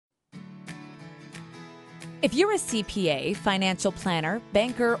If you're a CPA, financial planner,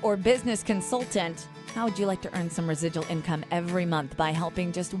 banker, or business consultant, how would you like to earn some residual income every month by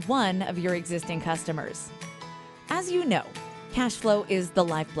helping just one of your existing customers? As you know, cash flow is the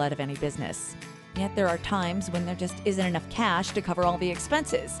lifeblood of any business. Yet there are times when there just isn't enough cash to cover all the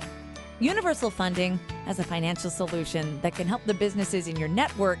expenses. Universal Funding has a financial solution that can help the businesses in your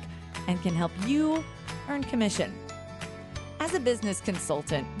network and can help you earn commission. As a business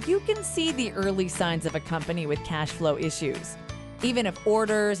consultant, you can see the early signs of a company with cash flow issues. Even if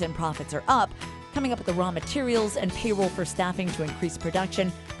orders and profits are up, coming up with the raw materials and payroll for staffing to increase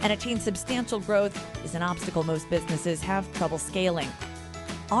production and attain substantial growth is an obstacle most businesses have trouble scaling.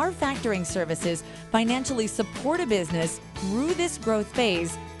 Our factoring services financially support a business through this growth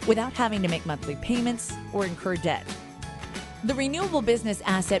phase without having to make monthly payments or incur debt. The renewable business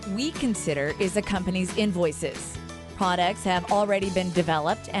asset we consider is a company's invoices. Products have already been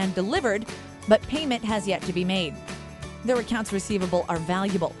developed and delivered, but payment has yet to be made. Their accounts receivable are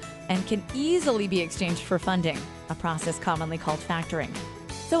valuable and can easily be exchanged for funding, a process commonly called factoring.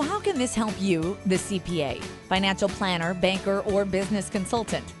 So how can this help you, the CPA, financial planner, banker, or business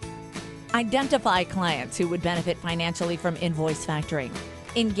consultant? Identify clients who would benefit financially from invoice factoring.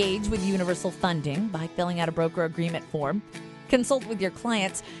 Engage with Universal Funding by filling out a broker agreement form. Consult with your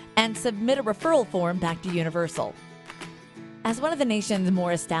clients and submit a referral form back to Universal. As one of the nation's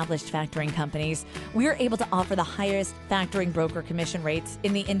more established factoring companies, we are able to offer the highest factoring broker commission rates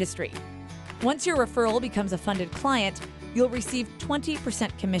in the industry. Once your referral becomes a funded client, you'll receive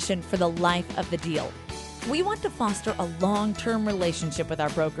 20% commission for the life of the deal. We want to foster a long-term relationship with our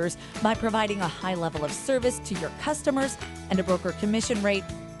brokers by providing a high level of service to your customers and a broker commission rate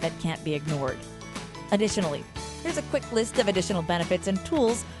that can't be ignored. Additionally, here's a quick list of additional benefits and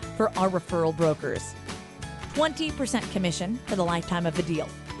tools for our referral brokers. 20% commission for the lifetime of the deal.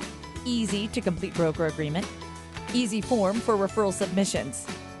 Easy to complete broker agreement. Easy form for referral submissions.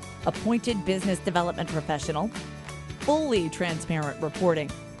 Appointed business development professional. Fully transparent reporting.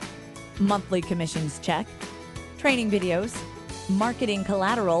 Monthly commissions check. Training videos. Marketing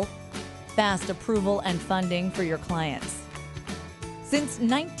collateral. Fast approval and funding for your clients. Since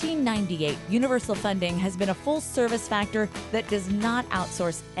 1998, Universal Funding has been a full-service factor that does not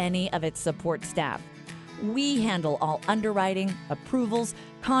outsource any of its support staff. We handle all underwriting, approvals,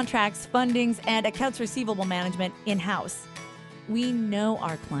 contracts, fundings, and accounts receivable management in-house. We know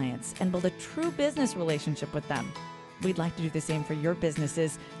our clients and build a true business relationship with them. We'd like to do the same for your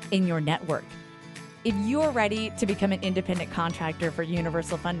businesses in your network. If you're ready to become an independent contractor for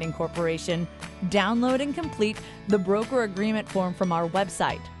Universal Funding Corporation, download and complete the broker agreement form from our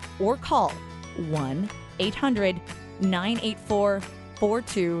website or call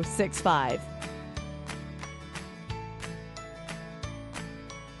 1-800-984-4265.